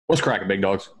What's cracking, big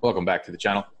dogs? Welcome back to the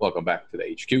channel. Welcome back to the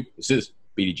HQ. This is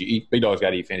BDGE, Big Dogs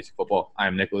Gotta Eat Fantasy Football. I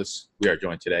am Nicholas. We are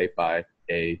joined today by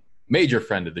a major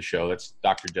friend of the show. That's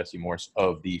Dr. Jesse Morse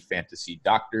of the Fantasy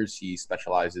Doctors. He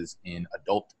specializes in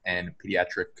adult and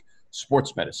pediatric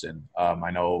sports medicine.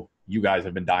 I know you guys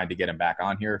have been dying to get him back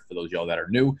on here. For those of y'all that are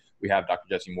new, we have Dr.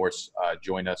 Jesse Morse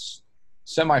join us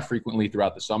semi-frequently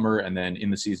throughout the summer, and then in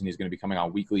the season he's going to be coming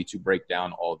on weekly to break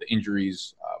down all the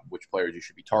injuries, which players you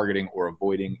should be targeting or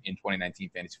avoiding in 2019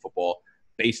 fantasy football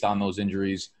based on those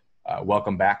injuries.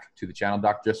 Welcome back to the channel,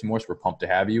 Dr. Jesse Morse. We're pumped to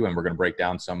have you, and we're going to break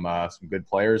down some good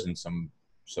players and some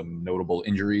notable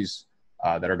injuries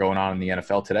that are going on in the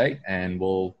NFL today, and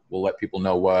we'll let people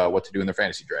know what to do in their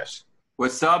fantasy drafts.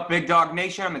 What's up, Big Dog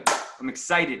Nation? I'm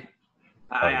excited.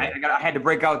 I had to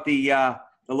break out the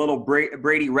little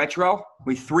Brady retro.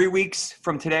 3 weeks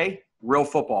from today, real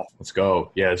football. Let's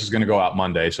go. Yeah, this is going to go out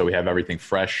Monday, so we have everything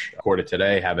fresh. Recorded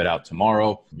today, have it out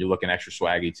tomorrow. You're looking extra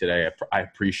swaggy today. I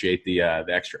appreciate the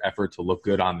extra effort to look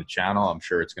good on the channel. I'm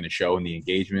sure it's going to show in the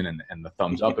engagement and the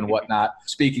thumbs up and whatnot.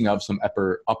 Speaking of some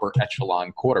upper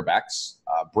echelon quarterbacks,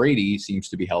 Brady seems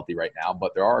to be healthy right now,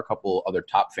 but there are a couple other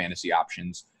top fantasy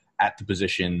options at the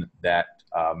position that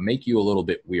make you a little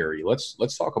bit weary.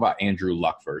 Let's talk about Andrew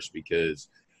Luck first, because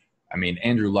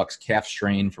Andrew Luck's calf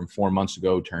strain from 4 months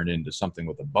ago turned into something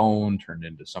with a bone, turned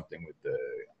into something with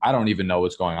I don't even know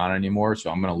what's going on anymore. So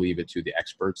I'm going to leave it to the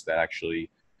experts that actually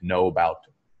know about,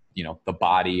 the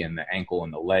body and the ankle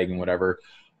and the leg and whatever.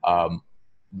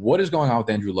 What is going on with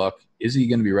Andrew Luck? Is he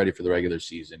going to be ready for the regular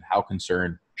season? How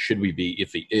concerned should we be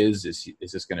if he is?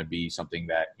 Is this going to be something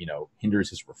that, hinders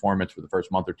his performance for the first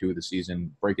month or two of the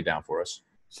season? Break it down for us.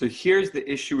 So here's the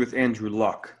issue with Andrew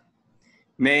Luck.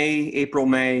 April,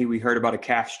 May, we heard about a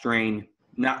calf strain,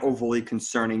 not overly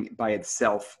concerning by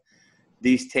itself.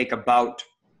 These take about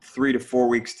 3 to 4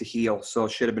 weeks to heal, so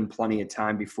it should have been plenty of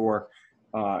time before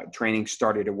training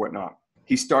started or whatnot.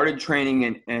 He started training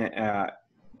in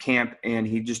camp, and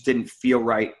he just didn't feel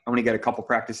right. Only got a couple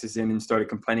practices in and started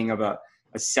complaining of a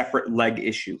separate leg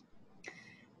issue.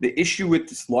 The issue with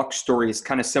this Luck story is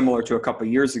kind of similar to a couple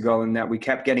of years ago in that we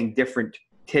kept getting different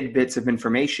tidbits of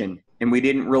information, and we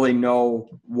didn't really know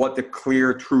what the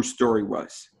clear, true story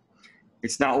was.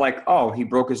 It's not like, oh, he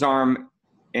broke his arm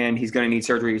and he's going to need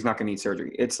surgery. He's not going to need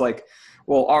surgery. It's like,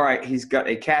 well, all right, he's got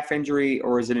a calf injury,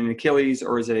 or is it an Achilles,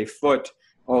 or is it a foot?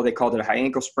 Oh, they called it a high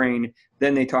ankle sprain.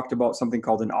 Then they talked about something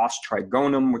called an os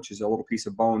trigonum, which is a little piece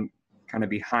of bone kind of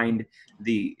behind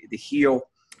the heel.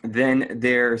 Then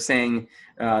they're saying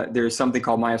there's something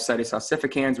called myositis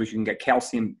ossificans, which you can get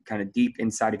calcium kind of deep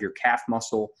inside of your calf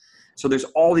muscle. So there's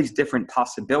all these different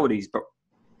possibilities, but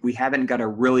we haven't got a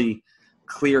really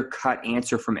clear-cut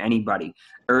answer from anybody.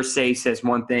 Irsay says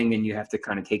one thing, and you have to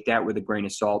kind of take that with a grain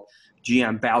of salt.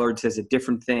 Gian Ballard says a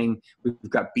different thing. We've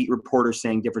got beat reporters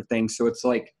saying different things. So it's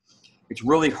like it's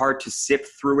really hard to sift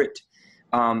through it.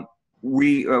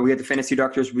 We had the Fantasy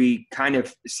Doctors. We kind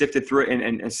of sifted through it,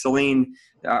 and Celine,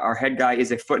 our head guy,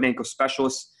 is a foot and ankle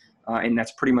specialist, and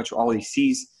that's pretty much all he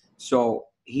sees. So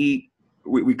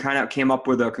we kind of came up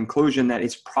with a conclusion that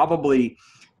it's probably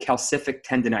calcific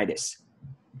tendinitis.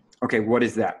 Okay, what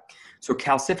is that? So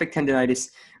calcific tendinitis,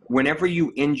 whenever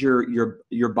you injure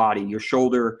your body, your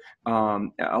shoulder,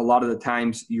 a lot of the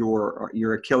times your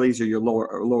Achilles or your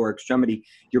lower extremity,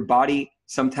 your body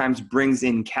sometimes brings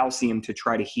in calcium to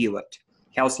try to heal it.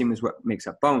 Calcium is what makes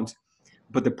up bones.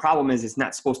 But the problem is it's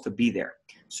not supposed to be there.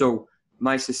 So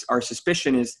our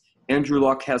suspicion is Andrew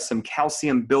Luck has some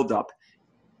calcium buildup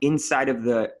inside of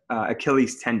the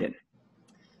Achilles tendon.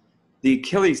 The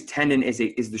Achilles tendon is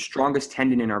the strongest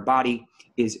tendon in our body,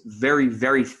 is very,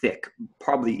 very thick,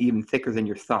 probably even thicker than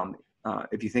your thumb,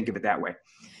 if you think of it that way.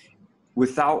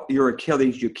 Without your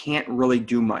Achilles, you can't really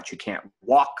do much. You can't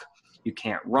walk. You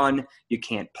can't run. You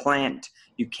can't plant.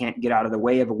 You can't get out of the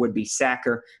way of a would-be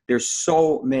sacker. There's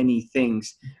so many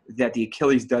things that the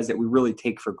Achilles does that we really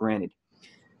take for granted.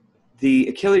 The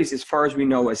Achilles, as far as we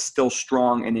know, is still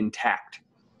strong and intact.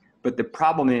 But the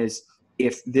problem is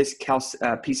if this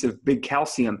piece of big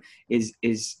calcium is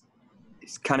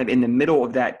kind of in the middle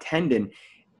of that tendon,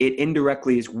 it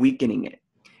indirectly is weakening it.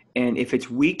 And if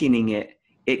it's weakening it,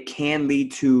 it can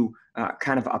lead to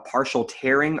kind of a partial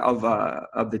tearing of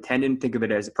the tendon. Think of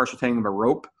it as a partial tearing of a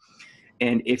rope.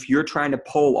 And if you're trying to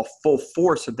pull a full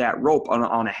force of that rope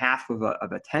on a half of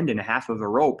a tendon, a half of a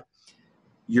rope,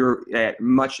 you're at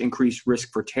much increased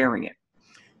risk for tearing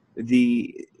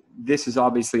it. This is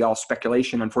obviously all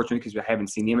speculation, unfortunately, because I haven't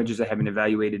seen the images. I haven't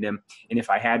evaluated them. And if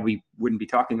I had, we wouldn't be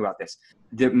talking about this.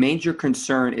 The major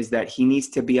concern is that he needs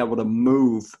to be able to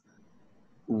move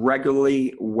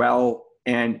regularly, well,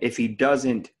 and if he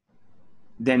doesn't,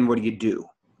 then what do you do?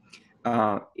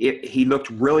 He looked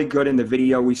really good in the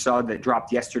video we saw that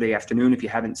dropped yesterday afternoon. If you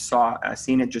haven't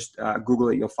seen it, just Google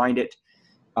it. You'll find it.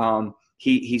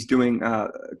 He's doing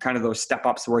kind of those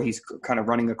step-ups where he's kind of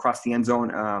running across the end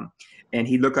zone. And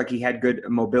he looked like he had good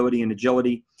mobility and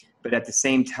agility. But at the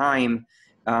same time,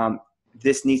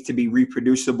 this needs to be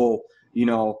reproducible,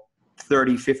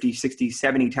 30, 50, 60,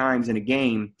 70 times in a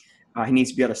game. He needs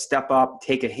to be able to step up,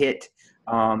 take a hit,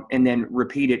 and then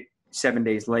repeat it 7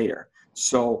 days later.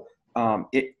 So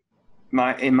in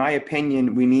my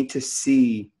opinion, we need to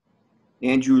see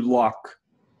Andrew Luck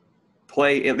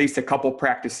play at least a couple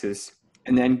practices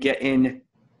and then get in,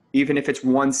 even if it's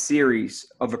one series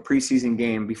of a preseason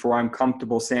game, before I'm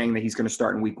comfortable saying that he's going to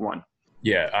start in week 1.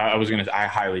 Yeah, I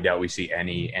highly doubt we see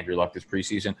any Andrew Luck this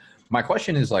preseason. My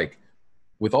question is, like,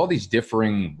 with all these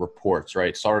differing reports,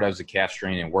 right? Started as a calf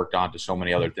strain and worked on to so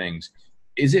many other things.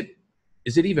 Is it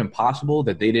even possible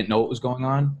that they didn't know what was going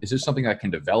on? Is this something that can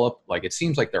develop? Like, it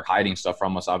seems like they're hiding stuff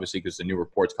from us, obviously, because the new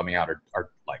reports coming out are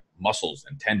like muscles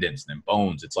and tendons and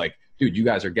bones. It's like, dude, you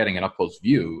guys are getting an up-close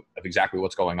view of exactly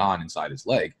what's going on inside his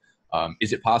leg.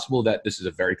 Is it possible that this is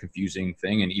a very confusing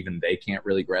thing and even they can't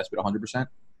really grasp it 100%?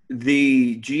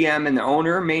 The GM and the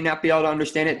owner may not be able to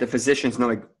understand it. The physicians know,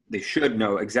 like, they should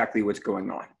know exactly what's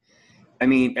going on. I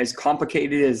mean, as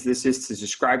complicated as this is to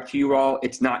describe to you all,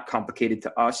 it's not complicated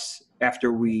to us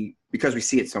because we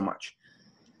see it so much.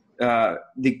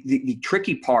 The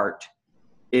tricky part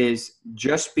is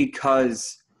just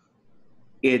because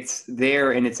it's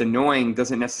there and it's annoying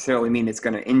doesn't necessarily mean it's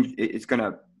going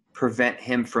to prevent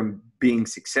him from being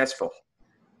successful.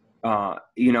 A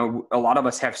lot of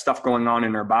us have stuff going on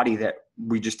in our body that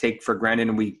we just take for granted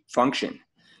and we function.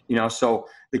 So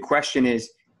the question is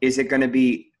it going to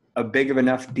be a big of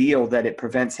enough deal that it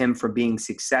prevents him from being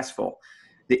successful?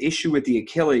 The issue with the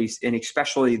Achilles, and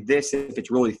especially this, if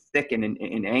it's really thick and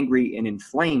angry and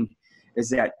inflamed, is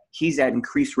that he's at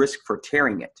increased risk for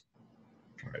tearing it.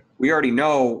 Right. We already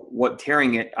know what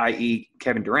tearing it, i.e.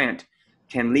 Kevin Durant,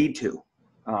 can lead to.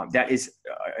 That is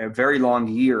a very long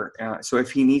year. So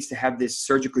if he needs to have this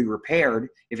surgically repaired,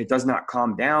 if it does not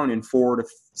calm down in 4 to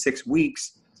 6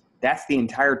 weeks, that's the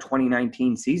entire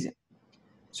 2019 season.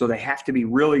 So they have to be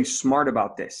really smart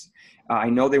about this. I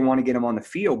know they want to get him on the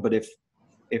field, but if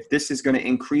this is going to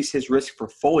increase his risk for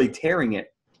fully tearing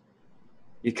it,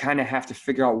 you kind of have to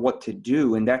figure out what to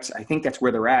do. And I think that's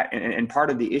where they're at. And part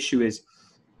of the issue is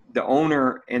the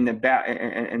owner and the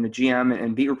GM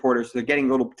and beat reporters, they're getting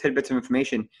little tidbits of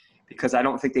information because I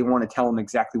don't think they want to tell them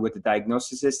exactly what the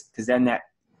diagnosis is, because then that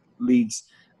leads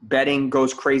 – betting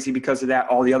goes crazy because of that.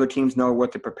 All the other teams know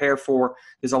what to prepare for.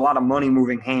 There's a lot of money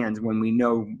moving hands when we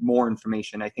know more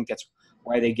information. I think that's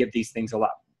why they give these things a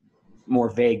lot more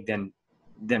vague than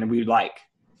we like.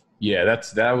 Yeah,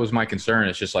 that was my concern.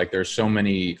 It's just like there's so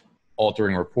many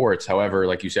altering reports. However,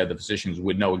 like you said, the physicians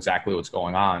would know exactly what's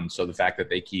going on. So the fact that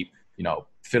they keep,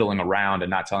 fiddling around and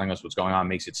not telling us what's going on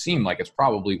makes it seem like it's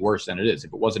probably worse than it is.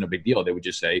 If it wasn't a big deal, they would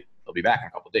just say they'll be back in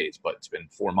a couple of days. But it's been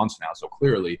 4 months now, so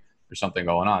clearly there's something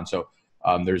going on. So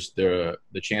there's the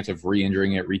chance of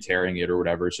re-injuring it, re-tearing it, or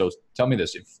whatever. So tell me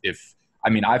this: if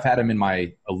I've had him in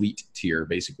my elite tier,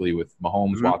 basically with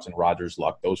Mahomes, Watson, Rodgers,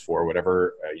 Luck, those 4,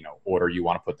 whatever order you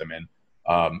want to put them in.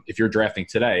 If you're drafting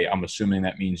today, I'm assuming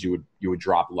that means you would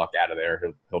drop Luck out of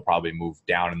there. He'll probably move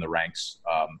down in the ranks.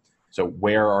 So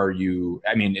where are you?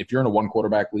 I mean, if you're in a 1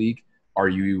 quarterback league, are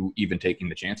you even taking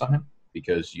the chance on him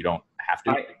because you don't have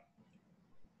to?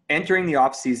 Entering the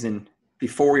offseason,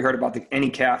 before we heard about any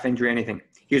calf injury, anything,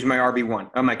 here's my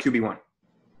RB1, my QB1.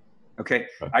 Okay?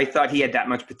 I thought he had that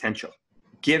much potential.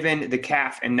 Given the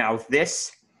calf and now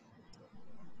this,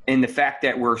 and the fact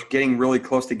that we're getting really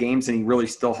close to games and he really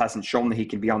still hasn't shown that he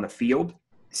can be on the field,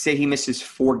 say he misses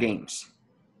 4 games.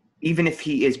 Even if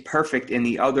he is perfect in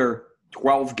the other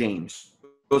 12 games,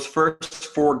 those first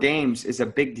 4 games is a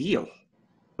big deal.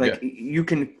 You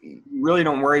really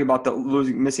don't worry about the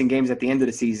missing games at the end of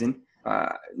the season.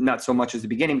 Not so much as the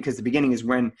beginning, because the beginning is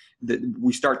when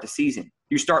we start the season.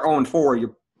 You start 0-4,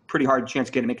 you're pretty hard chance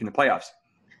of making the playoffs.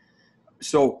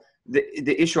 So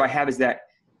the issue I have is that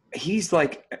he's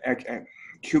like a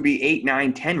QB 8,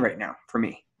 9, 10 right now for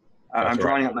me. I'm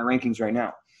drawing up my rankings right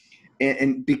now.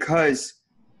 And because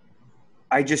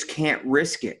I just can't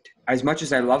risk it. As much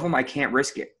as I love him, I can't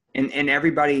risk it. And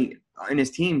everybody in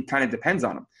his team kind of depends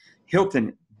on him.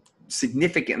 Hilton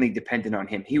significantly depended on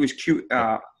him. He was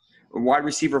wide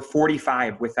receiver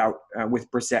 45 with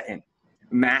Brissett in.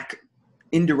 Mac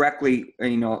indirectly,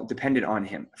 depended on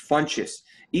him. Funchess.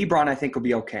 Ebron, I think, will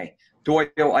be okay.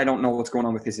 Doyle, I don't know what's going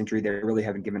on with his injury. They really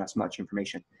haven't given us much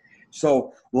information.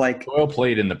 So, like, Doyle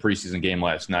played in the preseason game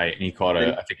last night, and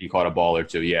I think he caught a ball or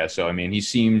two. Yeah, so I mean, he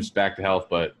seems back to health,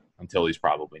 but until he's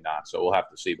probably not. So we'll have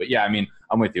to see. But yeah, I mean,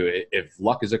 I'm with you. If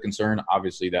luck is a concern,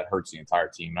 obviously that hurts the entire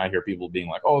team. And I hear people being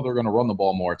like, "Oh, they're going to run the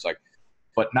ball more." It's like,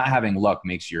 but not having luck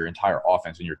makes your entire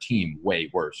offense and your team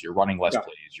way worse. You're running less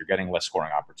plays, you're getting less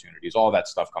scoring opportunities. All that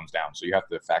stuff comes down. So you have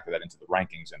to factor that into the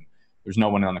rankings. And there's no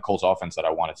one on the Colts offense that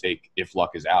I want to take if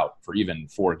luck is out for even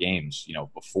 4 games.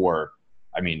 Before.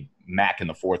 I mean, Mac in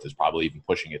the 4th is probably even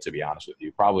pushing it, to be honest with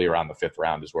you. Probably around the 5th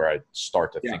round is where I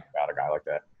start to think about a guy like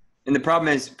that. And the problem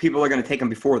is people are going to take him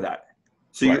before that.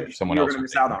 So you're going to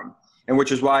miss out on him. And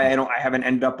which is why I haven't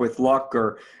ended up with Luck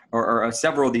or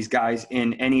several of these guys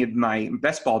in any of my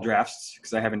best ball drafts,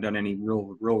 because I haven't done any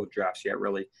real drafts yet,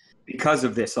 really, because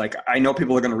of this. Like, I know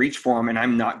people are going to reach for him, and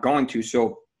I'm not going to.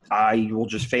 So I will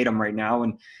just fade him right now.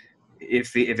 And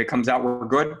if it comes out, we're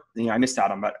good. I missed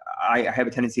out on him. But I have a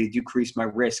tendency to decrease my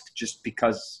risk just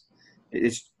because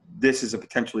this is a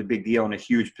potentially big deal in a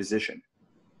huge position.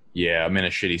 Yeah, I'm in a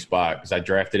shitty spot because I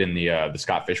drafted in the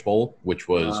Scott Fish Bowl, which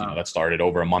was that started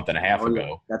over a month and a half ago.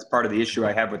 Yeah. That's part of the issue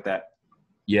I have with that.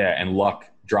 Yeah, and Luck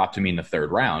dropped to me in the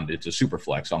 3rd round. It's a super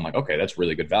flex. So I'm like, okay, that's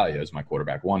really good value as my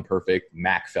quarterback. 1 perfect.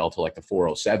 Mac fell to like the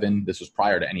 407. This was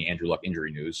prior to any Andrew Luck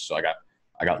injury news. So I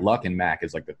got Luck and Mac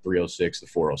as like the 306, the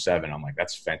 407. I'm like,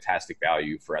 that's fantastic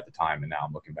value for at the time. And now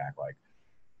I'm looking back like,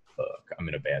 I'm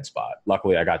in a bad spot.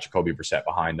 Luckily, I got Jacoby Brissett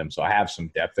behind him, so I have some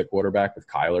depth at quarterback with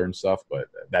Kyler and stuff, but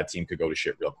that team could go to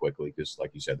shit real quickly because,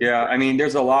 like you said. Yeah, I mean,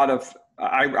 there's a lot of –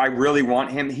 I really want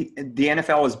him. The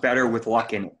NFL is better with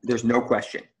Luck in it. There's no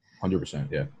question. 100%,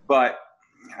 yeah. But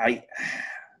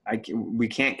we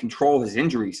can't control his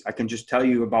injuries. I can just tell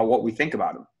you about what we think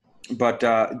about him. But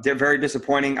they're very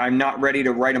disappointing. I'm not ready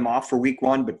to write him off for week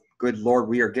 1, but good Lord,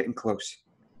 we are getting close.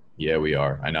 Yeah, we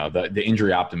are. I know. The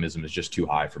injury optimism is just too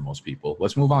high for most people.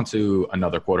 Let's move on to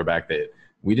another quarterback that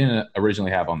we didn't originally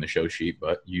have on the show sheet,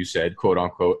 but you said, quote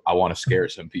unquote, I want to scare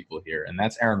some people here. And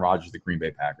that's Aaron Rodgers, the Green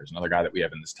Bay Packers, another guy that we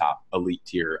have in this top elite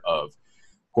tier of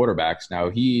quarterbacks. Now,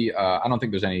 I don't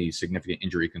think there's any significant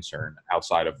injury concern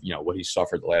outside of, what he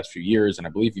suffered the last few years. And I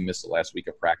believe he missed the last week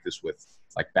of practice with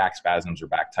like back spasms or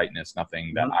back tightness,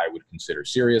 nothing that I would consider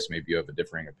serious. Maybe you have a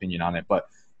differing opinion on it, but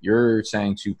you're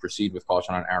saying to proceed with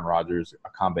caution on Aaron Rodgers, a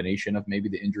combination of maybe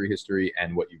the injury history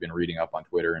and what you've been reading up on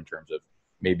Twitter in terms of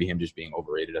maybe him just being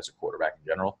overrated as a quarterback in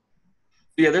general?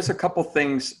 Yeah, there's a couple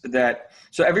things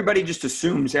so everybody just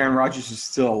assumes Aaron Rodgers is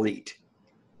still elite.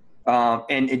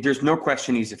 And there's no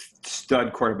question he's a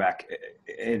stud quarterback.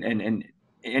 And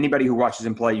anybody who watches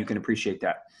him play, you can appreciate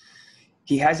that.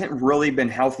 He hasn't really been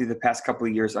healthy the past couple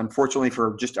of years, unfortunately,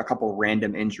 for just a couple of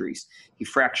random injuries. He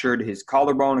fractured his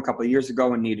collarbone a couple of years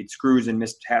ago and needed screws and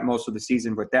missed most of the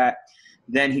season with that.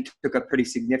 Then he took a pretty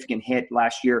significant hit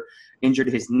last year, injured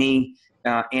his knee,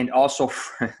 and also,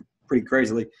 pretty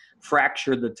crazily,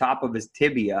 fractured the top of his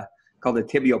tibia, called a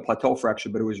tibial plateau fracture,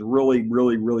 but it was really,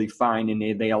 really, really fine,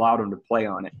 and they allowed him to play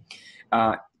on it.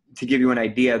 To give you an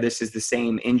idea, this is the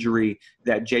same injury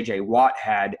that J.J. Watt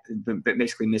had, but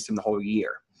basically missed him the whole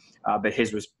year. But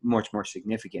his was much more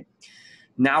significant.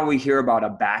 Now we hear about a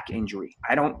back injury.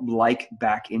 I don't like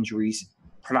back injuries,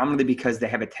 predominantly because they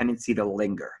have a tendency to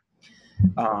linger.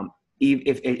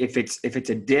 If it's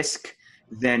a disc,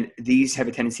 then these have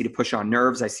a tendency to push on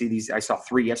nerves. I saw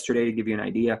 3 yesterday to give you an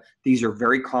idea. These are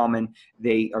very common.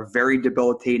 They are very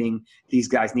debilitating. These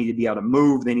guys need to be able to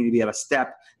move. They need to be able to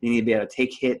step. They need to be able to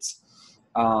take hits.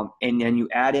 And then you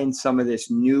add in some of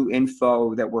this new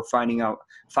info that we're finding out.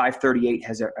 538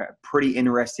 has a pretty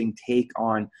interesting take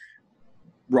on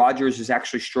Rodgers is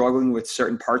actually struggling with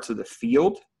certain parts of the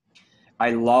field.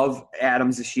 I love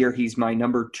Adams this year. He's my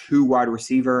number 2 wide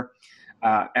receiver.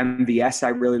 MVS I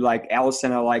really like.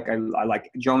 Allison I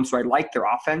like Jones. So I like their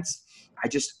offense.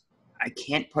 I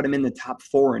can't put him in the top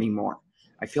 4 anymore.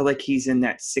 I feel like he's in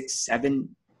that 6-7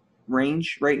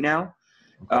 range right now.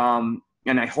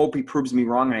 And I hope he proves me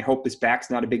wrong, and I hope his back's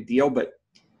not a big deal, but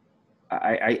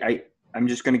I'm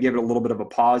just going to give it a little bit of a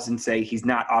pause and say he's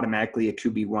not automatically a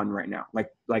QB1 right now,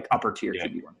 like upper tier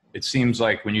QB1. It seems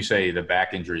like when you say the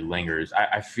back injury lingers,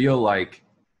 I feel like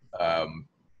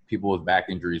people with back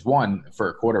injuries, one, for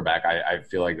a quarterback, I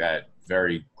feel like that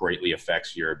very greatly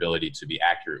affects your ability to be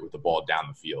accurate with the ball down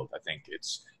the field. I think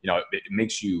it's, it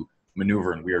makes you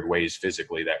maneuver in weird ways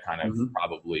physically that kind of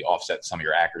probably offset some of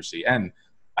your accuracy. And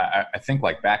I think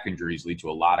like back injuries lead to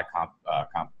a lot of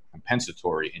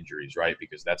compensatory injuries, right?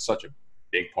 Because that's such a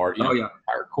big part of the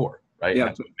entire core, right? Yeah.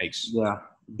 That's what makes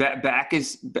back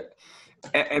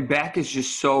is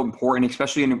just so important,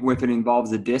 especially if it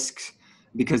involves the discs,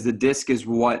 because the disc is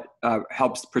what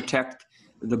helps protect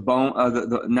the bone,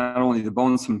 not only the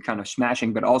bones from kind of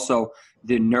smashing, but also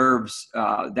the nerves.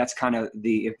 That's kind of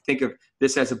if think of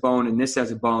this as a bone and this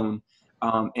as a bone,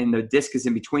 and the disc is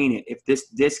in between it. If this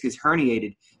disc is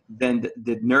herniated, then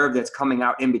the nerve that's coming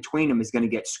out in between them is going to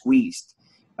get squeezed.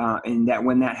 And that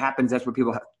when that happens, that's what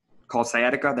people call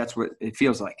sciatica. That's what it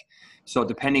feels like. So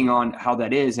depending on how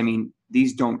that is, I mean,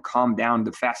 these don't calm down.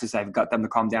 The fastest I've got them to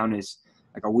calm down is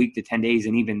like a week to 10 days.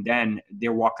 And even then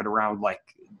they're walking around like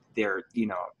they're,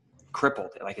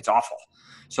 crippled. Like it's awful.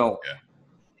 So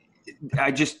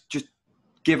I just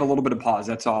give a little bit of pause.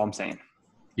 That's all I'm saying.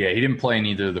 Yeah, he didn't play in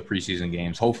either of the preseason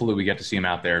games. Hopefully we get to see him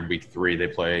out there in week 3. They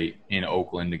play in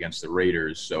Oakland against the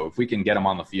Raiders. So if we can get him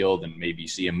on the field and maybe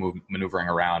see him maneuvering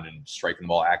around and striking the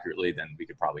ball accurately, then we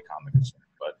could probably calm the concern.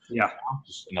 But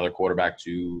just another quarterback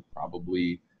to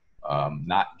probably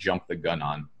not jump the gun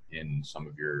on in some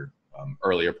of your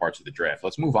earlier parts of the draft.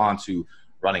 Let's move on to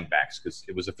running backs because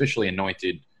it was officially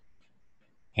anointed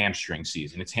hamstring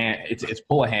season. It's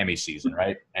pull a hammy season,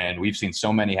 right? And we've seen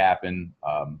so many happen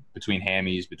between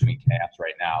hammies, between calves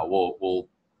right now. We'll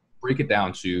break it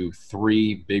down to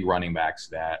 3 big running backs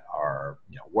that are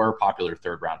were popular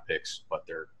 3rd round picks, but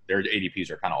their ADPs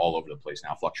are kind of all over the place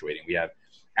now, fluctuating. We have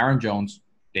Aaron Jones,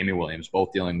 Damien Williams,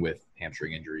 both dealing with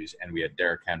hamstring injuries, and we had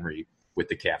Derrick Henry with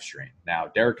the calf strain. Now,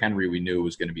 Derrick Henry we knew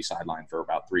was going to be sidelined for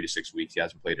about 3 to 6 weeks. He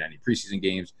hasn't played in any preseason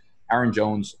games. Aaron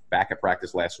Jones back at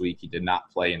practice last week. He did not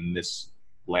play in this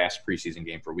last preseason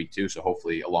game for week 2. So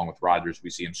hopefully, along with Rodgers, we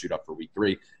see him suit up for week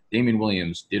 3. Damien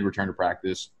Williams did return to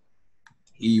practice.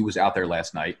 He was out there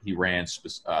last night. He ran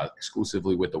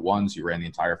exclusively with the ones. He ran the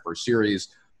entire first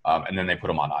series, and then they put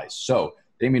him on ice. So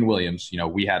Damien Williams,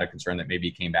 we had a concern that maybe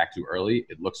he came back too early.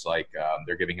 It looks like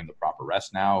they're giving him the proper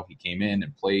rest now. He came in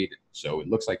and played. So it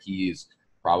looks like he's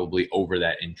probably over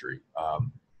that injury.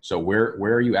 So where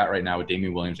are you at right now with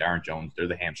Damien Williams, Aaron Jones? They're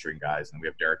the hamstring guys, and we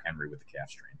have Derrick Henry with the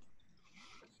calf strain.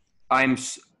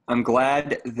 I'm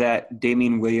glad that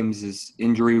Damien Williams'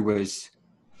 injury was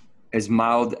as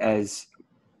mild as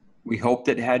we hoped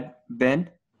it had been.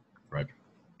 Right.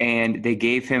 And they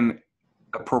gave him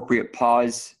appropriate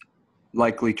pause,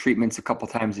 likely treatments a couple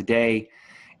times a day,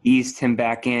 eased him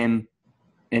back in,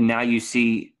 and now you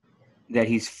see that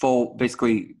he's full,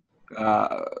 basically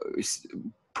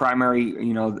primary,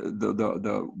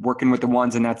 the working with the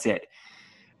ones, and that's it.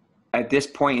 At this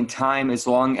point in time, as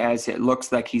long as it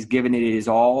looks like he's given it his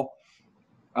all,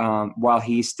 while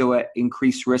he's still at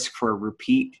increased risk for a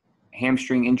repeat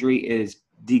hamstring injury, is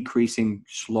decreasing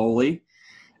slowly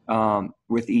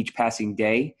with each passing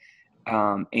day.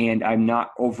 And I'm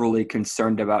not overly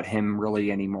concerned about him really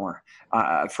anymore.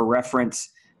 For reference,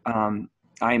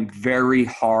 I'm very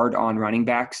hard on running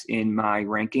backs in my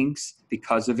rankings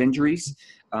because of injuries.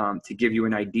 To give you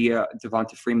an idea,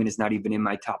 Devonta Freeman is not even in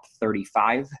my top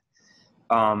 35.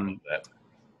 To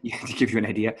give you an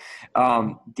idea,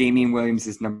 Damien Williams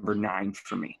is number 9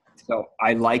 for me. So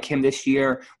I like him this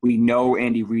year. We know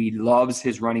Andy Reid loves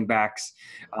his running backs.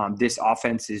 This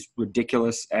offense is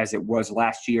ridiculous as it was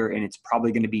last year, and it's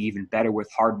probably going to be even better with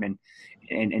Hardman.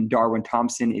 And Darwin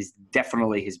Thompson is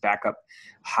definitely his backup.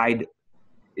 Hyde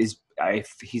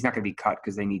he's not going to be cut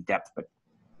because they need depth, but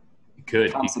he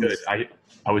could.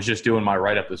 I was just doing my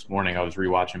write-up this morning. I was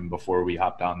rewatching before we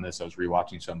hopped on this. I was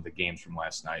rewatching some of the games from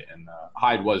last night, and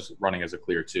Hyde was running as a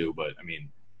clear 2, but I mean,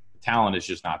 talent is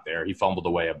just not there. He fumbled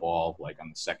away a ball like on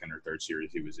the 2nd or 3rd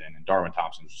series he was in, and Darwin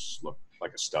Thompson just looked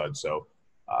like a stud. So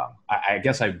I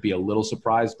guess I'd be a little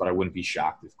surprised, but I wouldn't be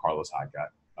shocked if Carlos Hyde got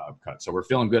cut. So we're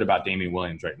feeling good about Damien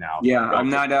Williams right now. Yeah, I'm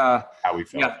not. How we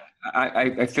feel. Yeah,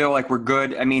 I feel like we're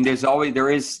good. I mean, there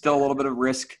is still a little bit of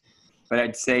risk, but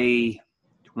I'd say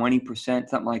 20%,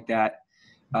 something like that.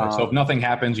 So if nothing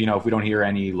happens, if we don't hear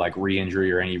any like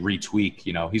re-injury or any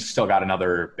retweak, he's still got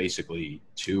another basically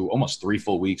 2, almost 3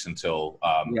 full weeks until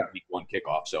week 1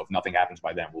 kickoff. So if nothing happens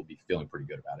by then, we'll be feeling pretty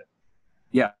good about it.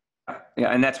 Yeah. Yeah.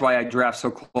 And that's why I draft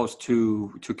so close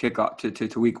to kickoff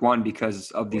to week 1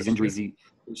 because of these injuries.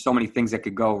 There's so many things that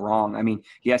could go wrong. I mean,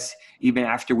 yes, even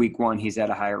after week 1, he's at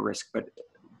a higher risk,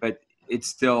 but it's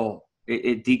still,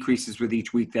 it decreases with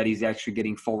each week that he's actually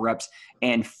getting full reps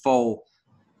and full,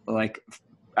 like,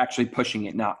 actually pushing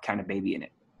it, not kind of babying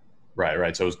it.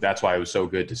 Right. So that's why it was so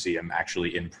good to see him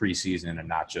actually in preseason and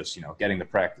not just, getting the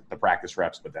practice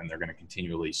reps, but then they're going to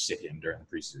continually sit him during the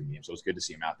preseason game. So it's good to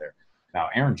see him out there. Now,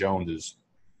 Aaron Jones is,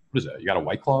 what is that? You got a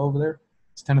White Claw over there?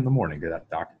 It's 10 in the morning. Get that,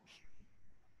 Doc.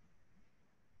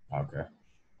 Okay.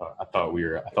 I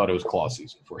thought it was claw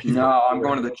season for you. No, I'm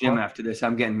going to the gym after this.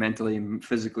 I'm getting mentally and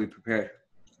physically prepared.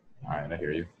 All right. I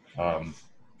hear you.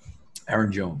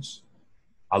 Aaron Jones.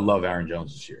 I love Aaron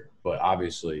Jones this year, but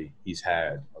obviously he's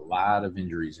had a lot of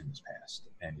injuries in his past,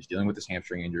 and he's dealing with this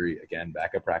hamstring injury. Again,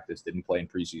 back at practice, didn't play in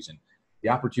preseason. The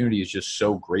opportunity is just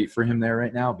so great for him there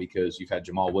right now because you've had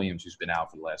Jamal Williams, who's been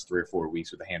out for the last 3 or 4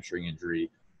 weeks with a hamstring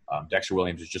injury. Dexter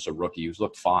Williams is just a rookie who's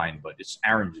looked fine, but it's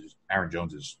Aaron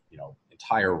Jones's,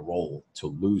 entire role to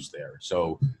lose there.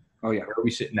 So where are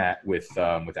we sitting at with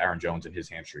Aaron Jones and his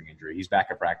hamstring injury? He's back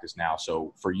at practice now.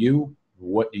 So for you,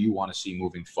 what do you want to see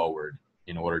moving forward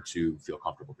in order to feel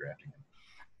comfortable drafting him?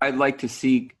 I'd like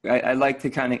to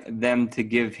kind of them to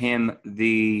give him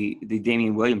the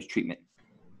Damien Williams treatment.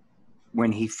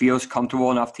 When he feels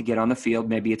comfortable enough to get on the field,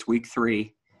 maybe it's week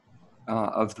 3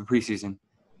 of the preseason,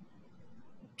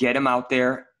 get him out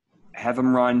there, have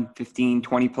him run 15,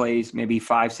 20 plays, maybe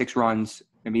 5, 6 runs,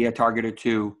 maybe a target or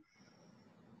 2.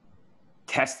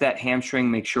 Test that hamstring,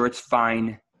 make sure it's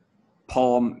fine,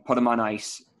 pull him, put him on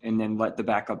ice, and then let the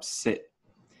backups sit.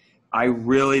 I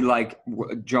really like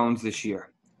Jones this year.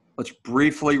 Let's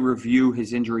briefly review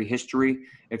his injury history.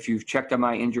 If you've checked out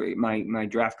my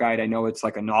draft guide, I know it's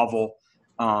like a novel.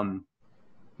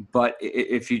 But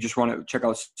if you just want to check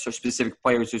out specific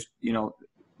players, just,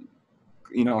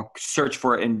 search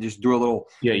for it and just do a little.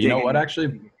 Yeah. You know what,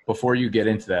 actually, before you get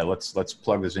into that, let's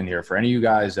plug this in here. For any of you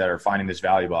guys that are finding this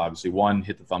valuable, obviously, 1,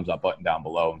 hit the thumbs up button down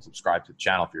below and subscribe to the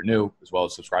channel if you're new, as well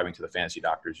as subscribing to the Fantasy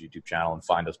Doctors YouTube channel, and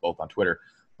find us both on Twitter.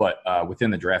 But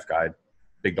within the draft guide,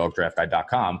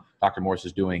 BigDogDraftGuide.com, Dr. Morse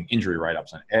is doing injury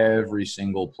write-ups on every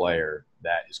single player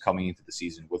that is coming into the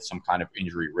season with some kind of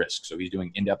injury risk. So he's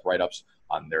doing in-depth write-ups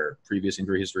on their previous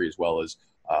injury history, as well as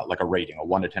like a rating, a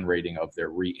 1 to 10 rating of their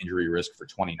re-injury risk for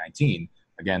 2019.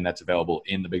 Again, that's available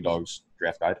in the Big Dogs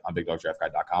Draft Guide on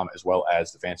BigDogsDraftGuide.com, as well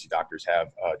as the Fantasy Doctors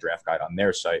have a draft guide on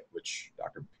their site, which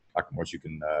Dr. Morse, you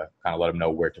can kind of let them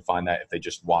know where to find that if they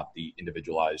just want the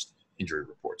individualized injury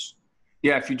reports.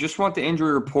 Yeah, if you just want the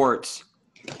injury reports,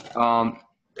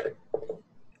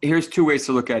 here's 2 ways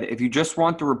to look at it. If you just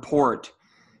want the report,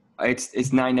 it's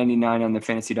 $9.99 on the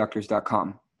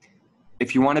FantasyDoctors.com.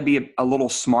 If you want to be a little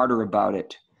smarter about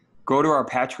it, go to our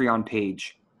Patreon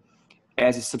page.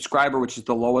 As a subscriber, which is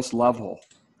the lowest level,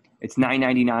 it's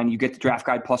 $9.99. You get the draft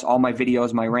guide plus all my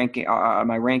videos, my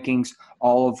rankings,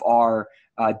 all of our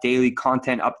daily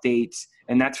content updates,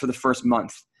 and that's for the first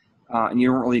month. And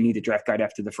you don't really need the draft guide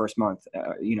after the first month,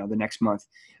 the next month.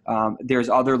 There's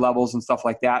other levels and stuff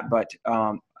like that, but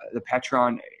the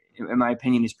Patreon, in my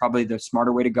opinion, is probably the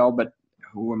smarter way to go. But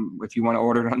if you want to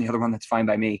order it on the other one, that's fine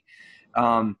by me.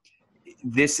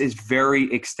 This is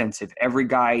very extensive. Every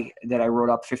guy that I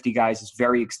wrote up, 50 guys, is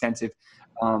very extensive.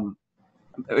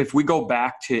 If we go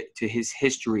back to his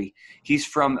history, he's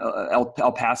from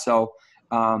El Paso.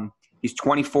 He's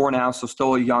 24 now, so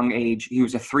still a young age. He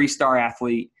was a 3-star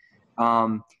athlete.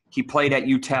 He played at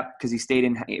UTEP because he stayed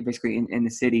in the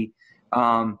city.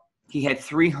 He had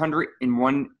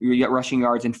 301 rushing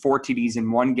yards and 4 TDs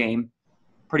in 1 game.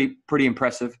 Pretty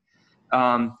impressive.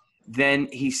 Then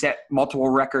he set multiple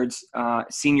records.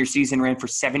 Senior season ran for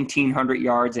 1,700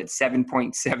 yards at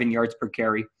 7.7 yards per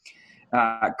carry.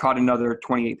 Caught another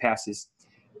 28 passes.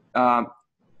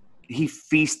 He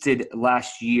feasted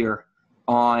last year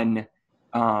on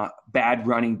bad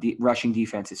rushing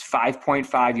defenses.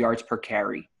 5.5 yards per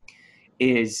carry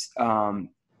is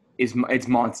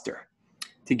monster.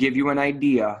 To give you an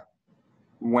idea,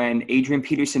 when Adrian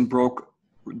Peterson broke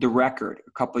the record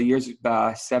a couple of years,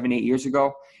 7-8 years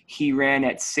ago, he ran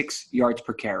at 6 yards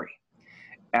per carry.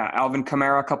 Alvin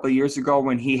Kamara a couple of years ago,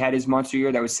 when he had his monster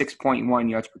year, that was 6.1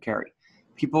 yards per carry.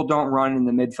 People don't run in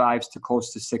the mid-5s to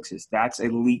close to 6s. That's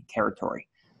elite territory.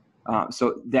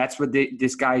 So that's what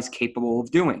this guy is capable of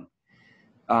doing.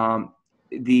 Obviously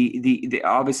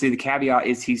the caveat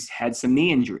is he's had some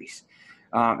knee injuries,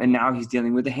 and now he's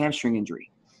dealing with a hamstring injury.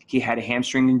 He had a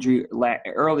hamstring injury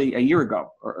a year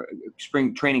ago, or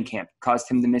spring training camp, caused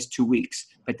him to miss 2 weeks,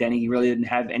 but then he really didn't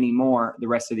have any more the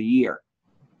rest of the year.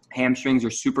 Hamstrings are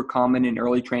super common in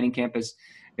early training camp, as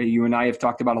you and I have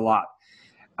talked about a lot.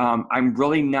 I'm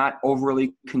really not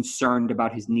overly concerned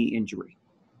about his knee injury.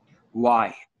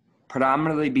 Why?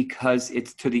 Predominantly because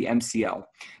it's to the MCL.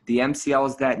 The MCL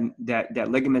is that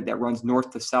ligament that runs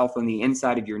north to south on the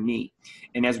inside of your knee.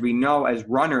 And as we know, as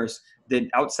runners, the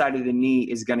outside of the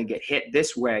knee is going to get hit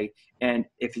this way. And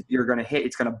if you're going to hit,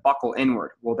 it's going to buckle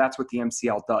inward. Well, that's what the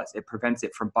MCL does. It prevents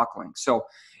it from buckling. So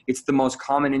it's the most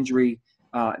common injury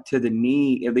to the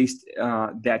knee, at least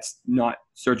that's not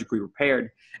surgically repaired.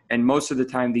 And most of the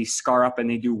time these scar up and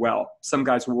they do well. Some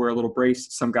guys will wear a little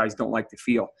brace. Some guys don't like the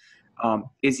feel.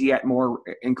 Is he at more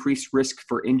increased risk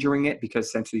for injuring it? Because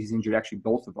essentially he's injured actually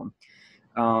both of them.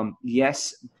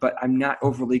 Yes, but I'm not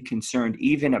overly concerned.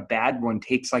 Even a bad one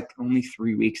takes like only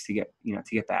 3 weeks to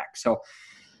get back. So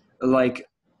like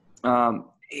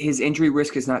his injury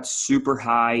risk is not super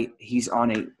high. He's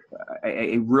on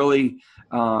a really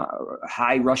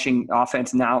high rushing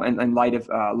offense now in light of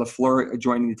LaFleur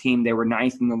joining the team. They were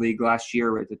 9th in the league last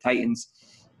year with the Titans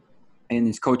in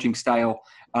his coaching style.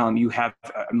 You have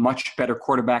a much better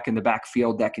quarterback in the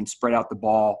backfield that can spread out the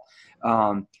ball.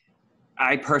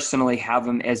 I personally have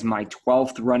him as my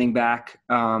 12th running back,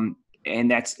 and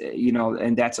that's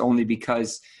only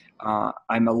because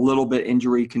I'm a little bit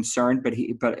injury concerned. But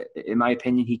in my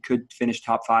opinion, he could finish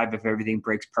top 5 if everything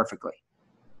breaks perfectly.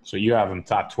 So you have him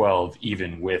top 12,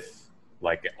 even with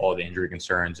like all the injury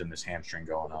concerns and this hamstring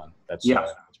going on. That's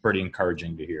it's pretty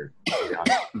encouraging to hear.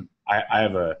 I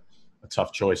have a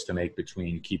tough choice to make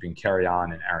between keeping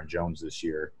Kerryon and Aaron Jones this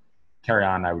year.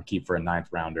 Kerryon I would keep for a 9th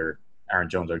rounder. Aaron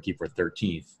Jones I would keep for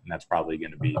 13th, and that's probably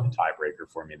going to be the tiebreaker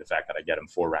for me, the fact that I get him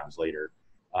 4 rounds later.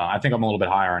 I think I'm a little bit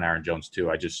higher on Aaron Jones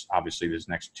too. Obviously this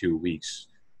next 2 weeks,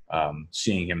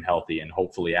 seeing him healthy and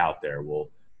hopefully out there will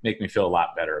make me feel a lot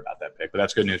better about that pick. But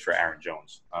that's good news for Aaron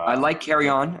Jones. I like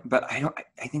Kerryon, but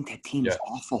I think that team is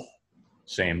awful.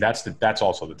 Same. That's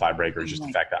also the tiebreaker, is just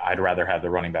the fact that I'd rather have the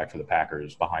running back for the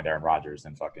Packers behind Aaron Rodgers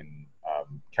than fucking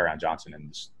Kerryon Johnson.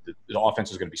 And the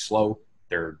offense is going to be slow.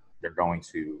 They're going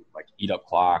to like eat up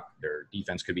clock. Their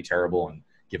defense could be terrible and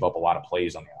give up a lot of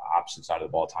plays on the opposite side of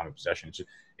the ball, time of possession.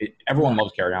 Everyone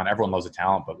loves Kerryon. Everyone loves the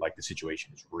talent, but like the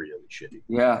situation is really shitty.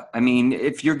 Yeah. I mean,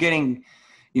 if you're getting,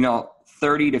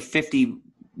 30 to 50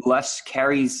 less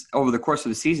carries over the course of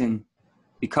the season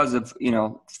because of,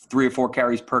 3 or 4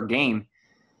 carries per game,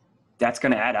 that's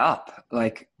going to add up.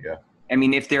 Like, yeah. I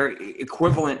mean, if they're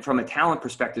equivalent from a talent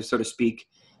perspective, so to speak,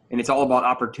 and it's all about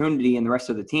opportunity and the rest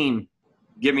of the team,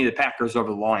 give me the Packers over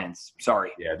the Lions.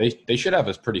 Sorry. Yeah, they should have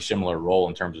a pretty similar role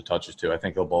in terms of touches too. I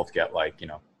think they'll both get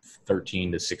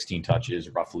 13 to 16 touches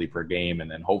roughly per game,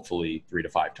 and then hopefully 3 to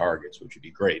 5 targets, which would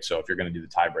be great. So if you're going to do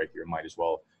the tiebreaker, you might as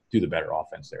well do the better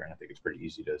offense there. And I think it's pretty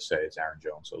easy to say it's Aaron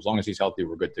Jones. So as long as he's healthy,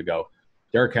 we're good to go.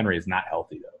 Derrick Henry is not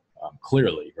healthy though.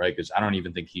 Clearly, right? Because I don't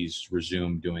even think he's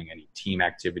resumed doing any team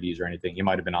activities or anything. He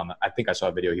might have been I think I saw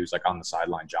a video. He was like on the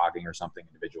sideline jogging or something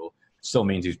individual. Still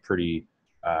means he's a pretty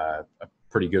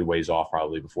good ways off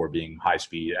probably before being high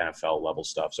speed NFL level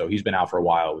stuff. So he's been out for a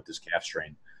while with this calf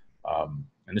strain.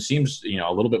 And this seems,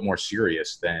 a little bit more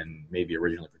serious than maybe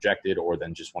originally projected or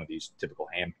than just one of these typical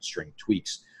hamstring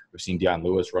tweaks. We've seen Deion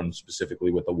Lewis run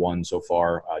specifically with the 1 so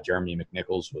far. Jeremy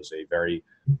McNichols was a very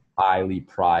highly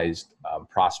prized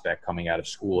prospect coming out of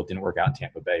school. It didn't work out in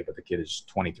Tampa Bay, but the kid is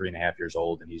 23 and a half years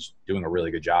old, and he's doing a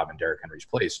really good job in Derrick Henry's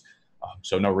place.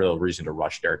 So no real reason to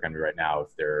rush Derrick Henry right now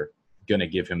if they're going to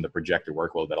give him the projected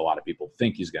workload that a lot of people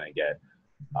think he's going to get.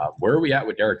 Where are we at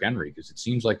with Derrick Henry? Because it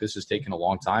seems like this has taken a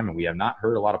long time, and we have not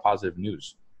heard a lot of positive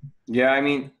news. Yeah, I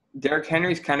mean, Derrick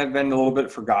Henry's kind of been a little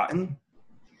bit forgotten.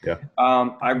 Yeah.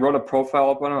 I wrote a profile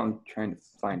up on him. I'm trying to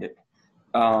find it.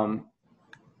 But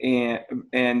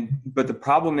the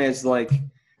problem is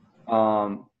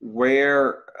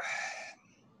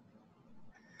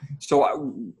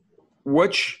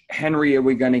which Henry are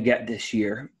we going to get this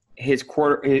year? His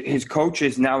coach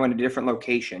is now in a different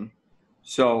location.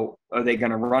 So are they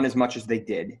going to run as much as they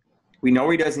did? We know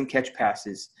he doesn't catch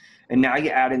passes. And now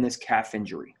you add in this calf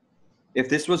injury. If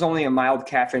this was only a mild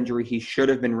calf injury, he should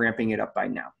have been ramping it up by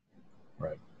now.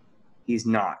 Right. He's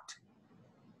not.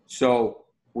 So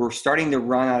we're starting to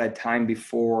run out of time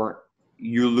before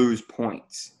you lose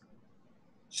points.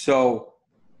 So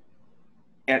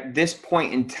at this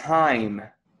point in time,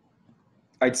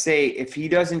 I'd say if he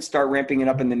doesn't start ramping it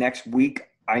up in the next week,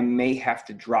 I may have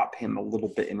to drop him a little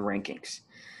bit in rankings.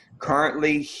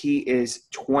 Currently, he is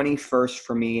 21st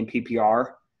for me in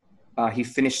PPR. He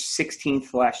finished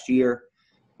 16th last year.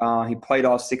 He played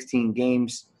all 16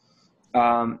 games.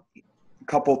 A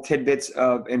couple tidbits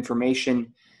of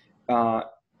information.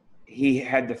 He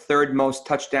had the 3rd most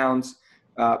touchdowns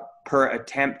per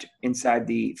attempt inside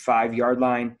the 5-yard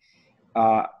line.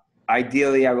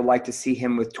 Ideally, I would like to see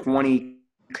him with 20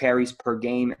 carries per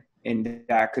game, and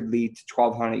that could lead to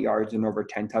 1,200 yards and over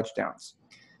 10 touchdowns.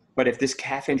 But if this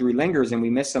calf injury lingers and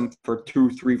we miss him for 2,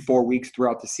 3, 4 weeks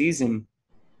throughout the season,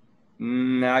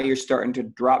 now you're starting to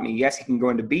drop me. Yes, he can go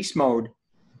into beast mode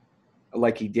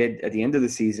like he did at the end of the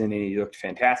season, and he looked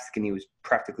fantastic, and he was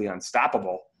practically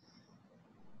unstoppable.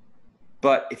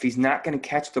 But if he's not going to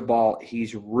catch the ball,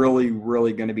 he's really,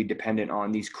 really going to be dependent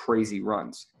on these crazy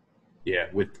runs. Yeah,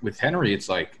 with Henry, it's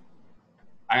like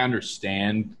I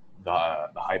understand the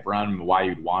hype around him, why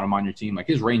you'd want him on your team. Like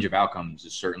his range of outcomes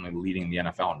is certainly leading the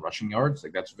NFL in rushing yards.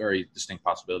 Like that's a very distinct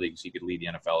possibility because he could lead the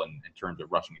NFL in terms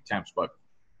of rushing attempts. But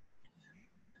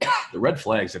the red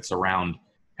flags that surround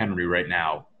Henry right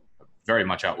now very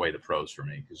much outweigh the pros for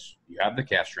me because you have the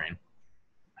calf strain,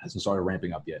 hasn't started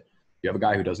ramping up yet. You have a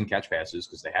guy who doesn't catch passes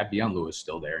because they have Deion Lewis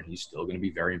still there, and he's still going to be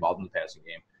very involved in the passing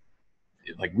game.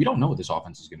 Like, we don't know what this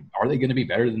offense is going to be. Are they going to be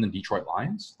better than the Detroit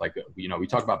Lions? Like, we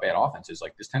talk about bad offenses.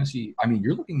 Like, this Tennessee, I mean,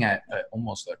 you're looking at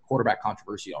almost a quarterback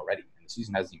controversy already, and the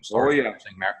season hasn't even started. Oh, yeah.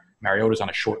 Saying Mariota's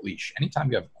on a short leash. Anytime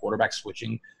you have quarterback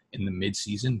switching in the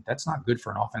midseason, that's not good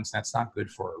for an offense. That's not good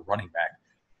for a running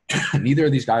back. Neither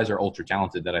of these guys are ultra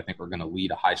talented that I think are going to lead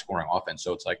a high-scoring offense.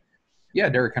 So it's like, yeah,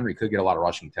 Derrick Henry could get a lot of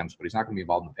rushing attempts, but he's not going to be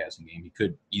involved in the passing game. He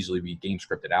could easily be game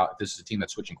scripted out. If this is a team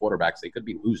that's switching quarterbacks, they could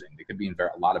be losing. They could be in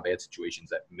a lot of bad situations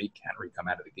that make Henry come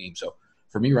out of the game. So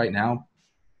for me right now,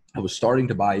 I was starting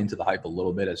to buy into the hype a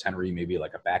little bit as Henry maybe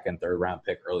like a back-end third-round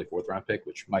pick, early fourth-round pick,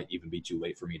 which might even be too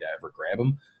late for me to ever grab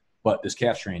him. But this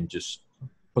calf strain just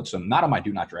puts him not on my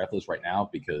do-not-draft list right now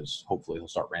because hopefully he'll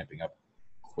start ramping up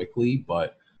quickly.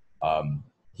 But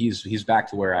he's back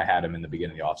to where I had him in the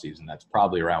beginning of the offseason. That's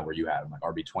probably around where you had him, like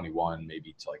RB21,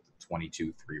 maybe to like the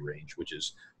 22-3 range, which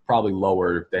is probably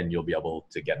lower than you'll be able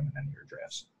to get him in any of your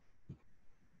drafts.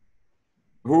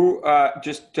 Who,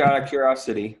 just out of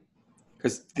curiosity,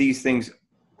 because these things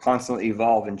constantly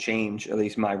evolve and change, at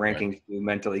least my rankings do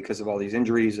mentally because of all these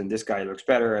injuries, and this guy looks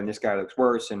better and this guy looks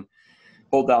worse and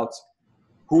holdouts.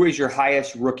 Who is your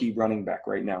highest rookie running back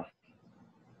right now?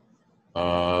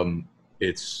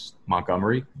 It's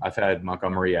Montgomery. I've had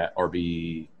Montgomery at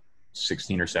RB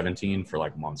 16 or 17 for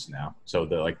like months now. So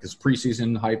this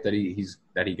preseason hype that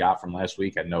he got from last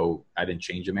week, I didn't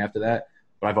change him after that,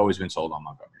 but I've always been sold on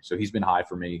Montgomery. So he's been high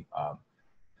for me.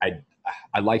 I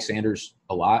like Sanders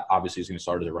a lot. Obviously, he's going to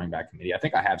start as a running back committee. I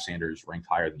think I have Sanders ranked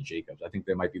higher than Jacobs. I think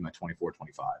that might be my 24,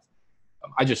 25.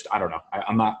 I don't know.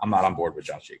 I'm not on board with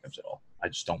Josh Jacobs at all. I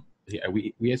just don't.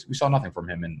 We saw nothing from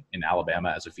him in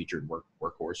Alabama as a featured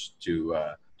workhorse to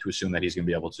assume that he's going to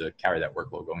be able to carry that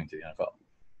workload going into the NFL.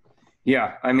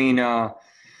 Yeah, I mean, I'm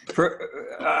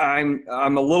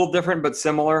a little different but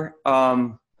similar.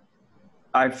 I've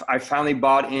finally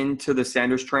bought into the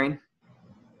Sanders train.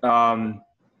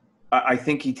 I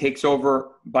think he takes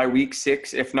over by week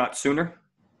 6, if not sooner.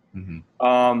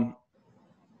 Mm-hmm.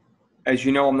 As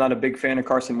you know, I'm not a big fan of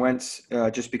Carson Wentz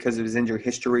just because of his injury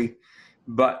history,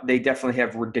 but they definitely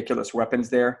have ridiculous weapons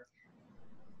there.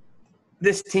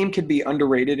 This team could be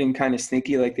underrated and kind of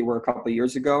sneaky like they were a couple of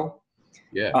years ago.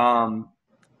 Yeah.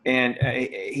 And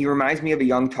he reminds me of a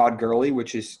young Todd Gurley,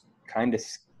 which is kind of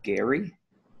scary.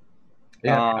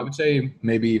 Yeah, I would say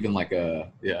maybe even like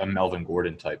a Melvin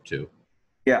Gordon type too.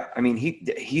 Yeah, I mean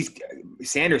he's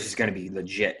Sanders is going to be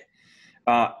legit.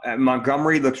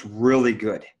 Montgomery looks really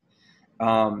good.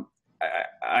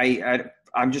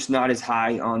 I'm just not as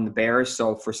high on the Bears,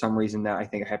 so for some reason that I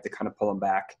think I have to kind of pull him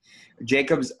back.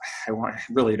 Jacobs, I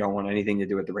really don't want anything to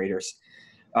do with the Raiders.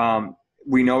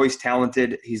 We know he's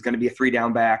talented. He's going to be a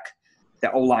 3-down back.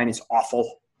 That O-line is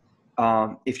awful.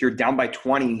 If you're down by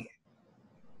 20,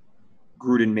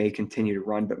 Gruden may continue to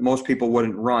run, but most people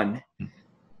wouldn't run.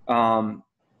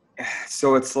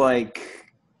 So it's like,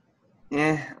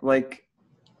 it's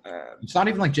not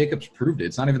even like Jacobs proved it.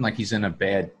 It's not even like he's in a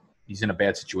bad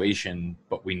situation,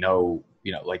 but we know,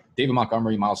 like David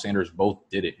Montgomery, Miles Sanders both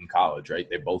did it in college, right?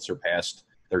 They both surpassed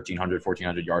 1,300,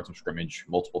 1,400 yards in scrimmage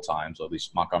multiple times. Or at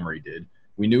least Montgomery did.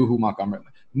 We knew who Montgomery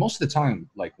 – most of the time,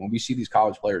 like when we see these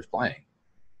college players playing,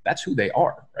 that's who they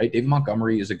are, right? David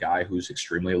Montgomery is a guy who's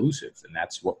extremely elusive, and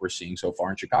that's what we're seeing so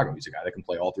far in Chicago. He's a guy that can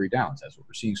play all 3 downs. That's what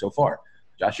we're seeing so far.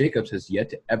 Josh Jacobs has yet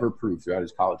to ever prove throughout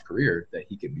his college career that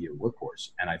he can be a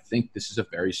workhorse. And I think this is a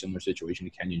very similar situation to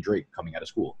Kenyon Drake coming out of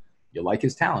school. You like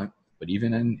his talent, but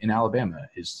even in Alabama,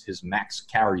 his max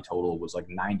carry total was like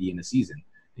 90 in a season.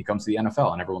 He comes to the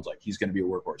NFL, and everyone's like, he's going to be a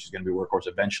workhorse. He's going to be a workhorse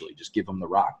eventually. Just give him the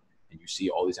rock. And you see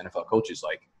all these NFL coaches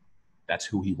like, that's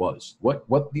who he was.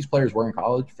 What these players were in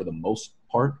college, for the most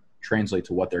part, translate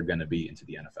to what they're going to be into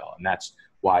the NFL. And that's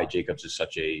why Jacobs is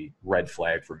such a red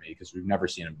flag for me, because we've never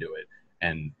seen him do it.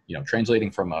 And,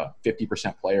 translating from a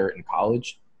 50% player in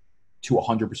college to a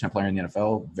 100% player in the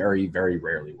NFL very, very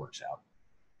rarely works out.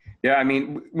 Yeah, I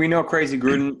mean, we know Crazy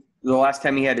Gruden, the last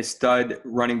time he had his stud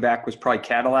running back was probably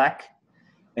Cadillac.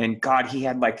 And, God, he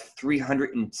had like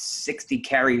 360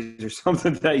 carries or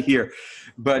something that year.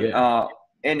 But yeah.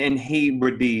 And he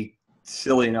would be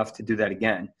silly enough to do that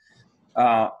again.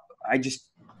 I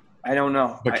don't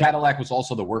know. But Cadillac was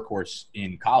also the workhorse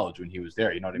in college when he was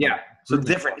there. You know what I mean? Yeah, so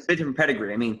different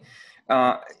pedigree. I mean,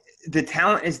 the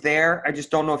talent is there. I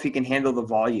just don't know if he can handle the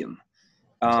volume.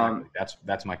 Exactly.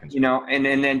 That's my concern. You know, and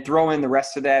then throw in the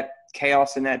rest of that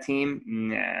chaos in that team.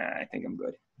 Nah, I think I'm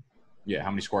good. Yeah, how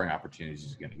many scoring opportunities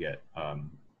is he going to get?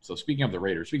 So speaking of the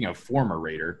Raiders, speaking of former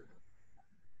Raider,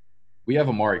 we have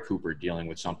Amari Cooper dealing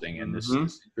with something, and this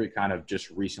injury kind of just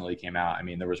recently came out. I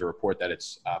mean, there was a report that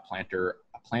it's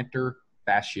plantar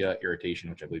fascia irritation,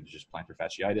 which I believe is just plantar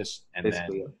fasciitis, and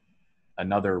then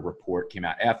another report came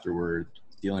out afterward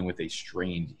dealing with a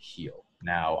strained heel.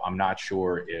 Now, I'm not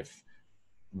sure if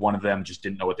one of them just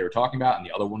didn't know what they were talking about and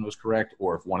the other one was correct,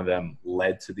 or if one of them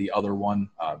led to the other one.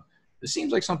 This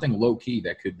seems like something low-key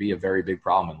that could be a very big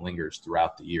problem and lingers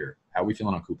throughout the year. How are we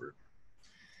feeling on Cooper?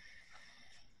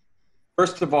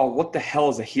 First of all, what the hell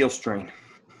is a heel strain?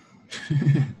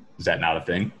 Is that not a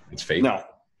thing? It's fake? No,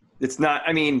 it's not.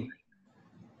 I mean,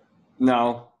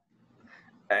 no.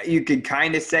 You could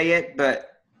kind of say it,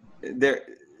 but there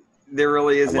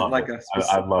really isn't like it.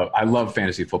 I love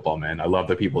fantasy football, man. I love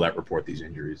the people that report these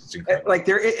injuries. It's incredible. Like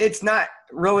it's not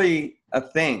really a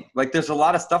thing. Like there's a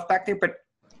lot of stuff back there, but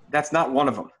that's not one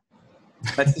of them.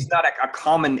 That's just not a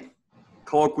common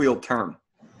colloquial term.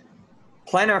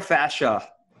 Plantar fascia,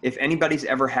 if anybody's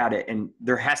ever had it, and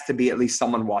there has to be at least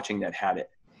someone watching that had it,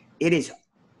 it is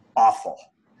awful.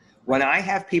 When I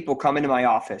have people come into my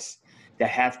office that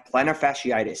have plantar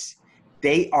fasciitis,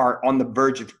 they are on the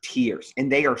verge of tears,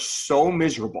 and they are so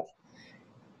miserable.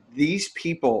 These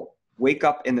people wake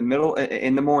up in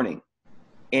the morning,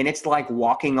 and it's like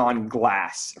walking on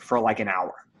glass for like an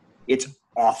hour. It's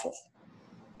awful.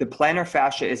 The plantar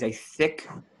fascia is a thick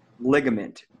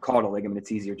ligament, call it a ligament,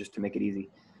 it's easier just to make it easy,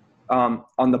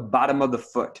 on the bottom of the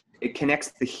foot. It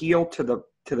connects the heel to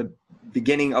the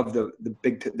beginning of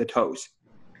the toes.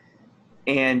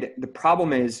 And the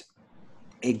problem is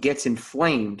it gets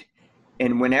inflamed,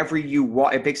 and whenever you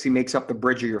walk, it basically makes up the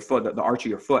bridge of your foot, the arch of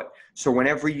your foot. So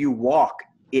whenever you walk,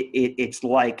 it's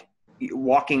like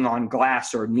walking on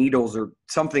glass or needles or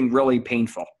something really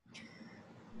painful.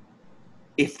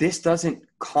 If this doesn't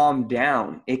calm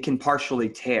down, it can partially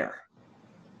tear.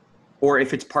 Or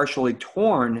if it's partially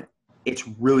torn, it's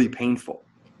really painful.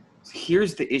 So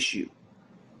here's the issue.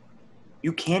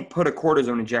 You can't put a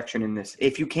cortisone injection in this.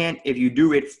 If you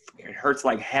do it, it hurts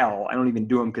like hell. I don't even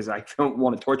do them because I don't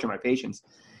want to torture my patients.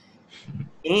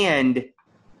 And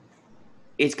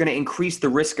it's going to increase the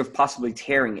risk of possibly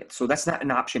tearing it. So that's not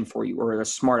an option for you, or a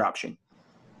smart option.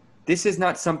 This is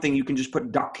not something you can just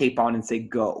put duct tape on and say,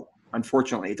 go.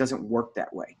 Unfortunately, it doesn't work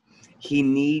that way. He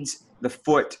needs the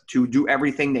foot to do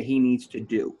everything that he needs to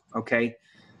do, okay?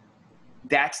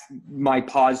 That's my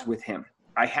pause with him.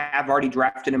 I have already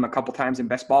drafted him a couple times in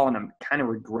best ball, and I'm kind of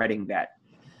regretting that.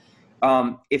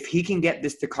 If he can get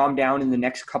this to calm down in the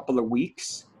next couple of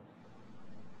weeks,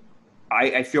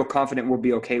 I feel confident we'll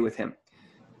be okay with him.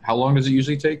 How long does it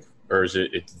usually take? Or is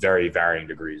it very varying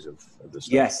degrees of this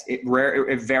stuff? Yes,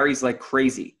 it varies like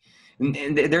crazy.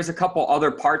 And there's a couple other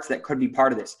parts that could be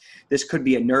part of this. This could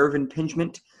be a nerve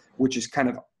impingement, which is kind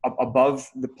of above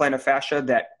the plantar fascia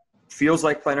that feels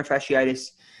like plantar fasciitis.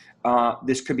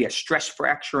 This could be a stress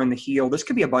fracture in the heel. This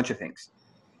could be a bunch of things.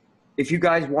 If you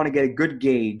guys want to get a good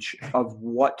gauge of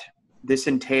what this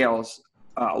entails,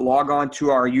 log on to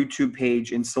our YouTube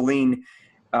page, and Celine,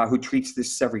 who treats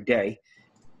this every day,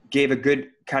 gave a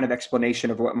good kind of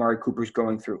explanation of what Amari Cooper's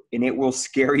going through. And it will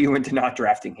scare you into not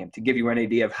drafting him, to give you an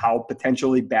idea of how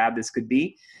potentially bad this could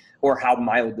be or how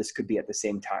mild this could be at the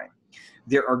same time.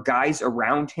 There are guys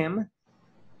around him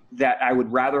that I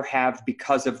would rather have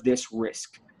because of this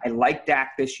risk. I like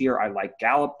Dak this year. I like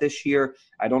Gallup this year.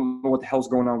 I don't know what the hell's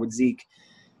going on with Zeke.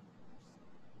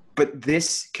 But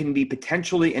this can be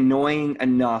potentially annoying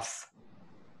enough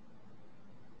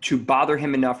to bother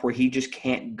him enough where he just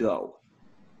can't go.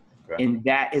 Okay. And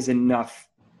that is enough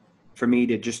for me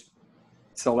to just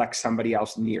select somebody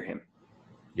else near him.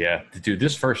 Yeah, dude, the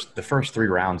first 3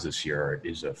 rounds this year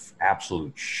is an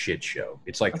absolute shit show.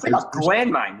 It's like a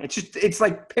landmine. It's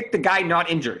like pick the guy not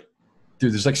injured.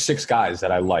 Dude, there's like 6 guys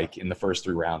that I like in the first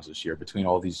 3 rounds this year between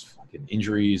all these fucking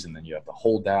injuries, and then you have the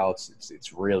holdouts.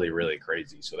 It's really, really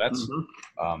crazy. So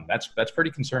that's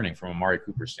pretty concerning from Amari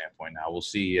Cooper's standpoint. Now we'll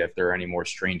see if there are any more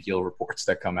strained heel reports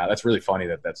that come out. That's really funny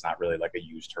that that's not really like a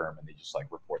used term and they just like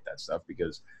report that stuff,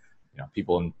 because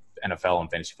people in NFL and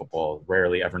fantasy football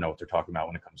rarely ever know what they're talking about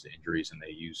when it comes to injuries, and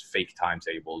they use fake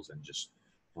timetables and just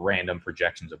random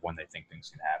projections of when they think things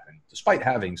can happen, despite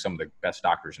having some of the best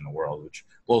doctors in the world, which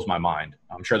blows my mind.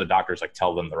 I'm sure the doctors like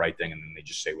tell them the right thing and then they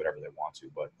just say whatever they want to,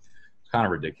 but it's kind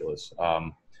of ridiculous.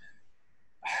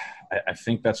 I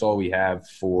think that's all we have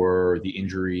for the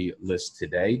injury list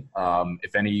today.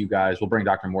 If any of you guys, we'll bring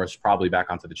Dr. Morse probably back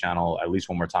onto the channel at least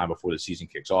one more time before the season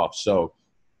kicks off. So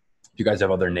if you guys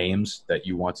have other names that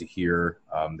you want to hear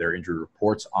their injury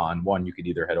reports on, one, you could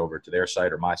either head over to their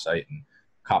site or my site and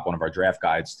cop one of our draft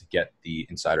guides to get the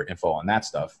insider info on that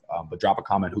stuff. But drop a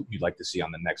comment who you'd like to see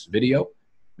on the next video.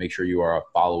 Make sure you are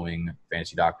following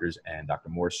Fantasy Doctors and Dr.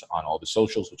 Morse on all the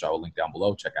socials, which I will link down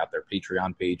below. Check out their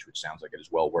Patreon page, which sounds like it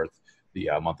is well worth the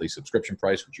monthly subscription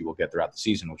price, which you will get throughout the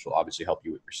season, which will obviously help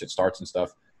you with your sit starts and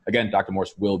stuff. Again, Dr.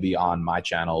 Morse will be on my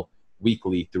channel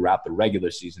weekly throughout the regular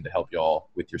season to help y'all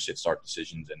with your sit start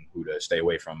decisions and who to stay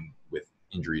away from with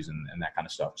injuries and that kind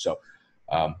of stuff. So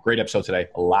great episode today.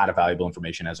 A lot of valuable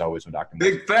information as always with Dr.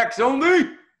 Morse. Big facts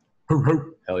only.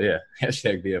 Hell yeah.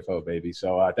 Hashtag BFO, baby.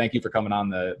 So thank you for coming on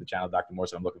the channel, Dr.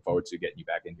 Morse. I'm looking forward to getting you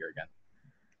back in here again.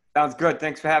 Sounds good.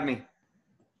 Thanks for having me.